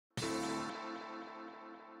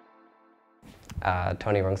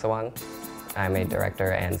Tony Rungsawang. I'm a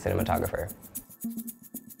director and cinematographer.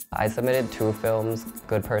 I submitted 2 films,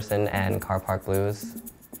 Good Person and Car Park Blues.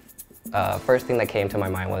 First thing that came to my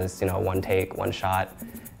mind was, one take, one shot,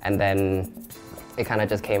 and then it kind of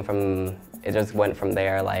just came from, it just went from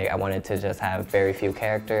there. Like, I wanted to just have very few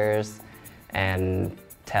characters and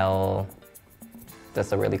tell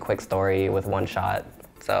just a really quick story with one shot.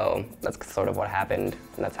 So that's sort of what happened,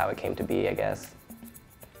 and that's how it came to be, I guess.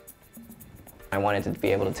 I wanted to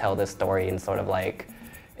be able to tell this story in sort of like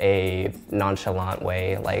a nonchalant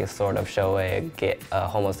way, like sort of show a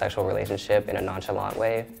homosexual relationship in a nonchalant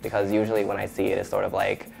way, because usually when I see it, it's sort of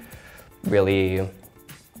like really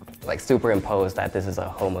like superimposed that this is a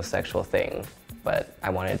homosexual thing, but I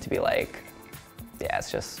wanted it to be like, yeah,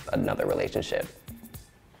 it's just another relationship.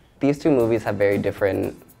 These 2 movies have very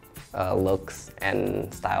different looks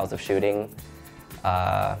and styles of shooting.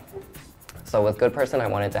 So with Good Person, I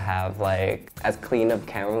wanted to have like as clean of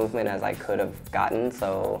camera movement as I could have gotten.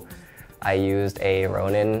 So I used a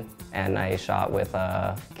Ronin and I shot with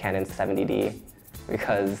a Canon 70D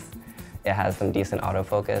because it has some decent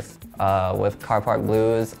autofocus. With Car Park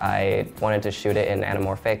Blues, I wanted to shoot it in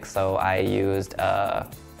anamorphic, so I used an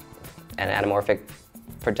anamorphic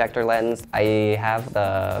projector lens. I have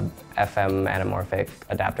the FM anamorphic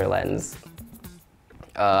adapter lens.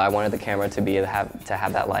 I wanted the camera to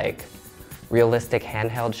have that like realistic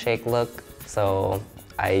handheld shake look, so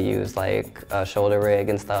I used like a shoulder rig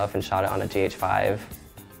and stuff and shot it on a GH5.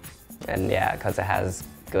 And yeah, because it has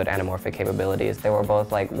good anamorphic capabilities. They were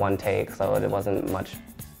both like one take, so it wasn't much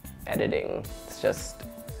editing. It's just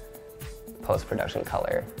post-production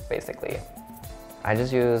color, basically. I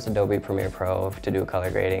just used Adobe Premiere Pro to do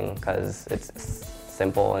color grading because it's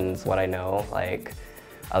simple and it's what I know. Like,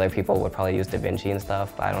 other people would probably use DaVinci and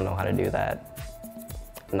stuff, but I don't know how to do that.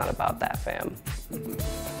 I'm not about that, fam.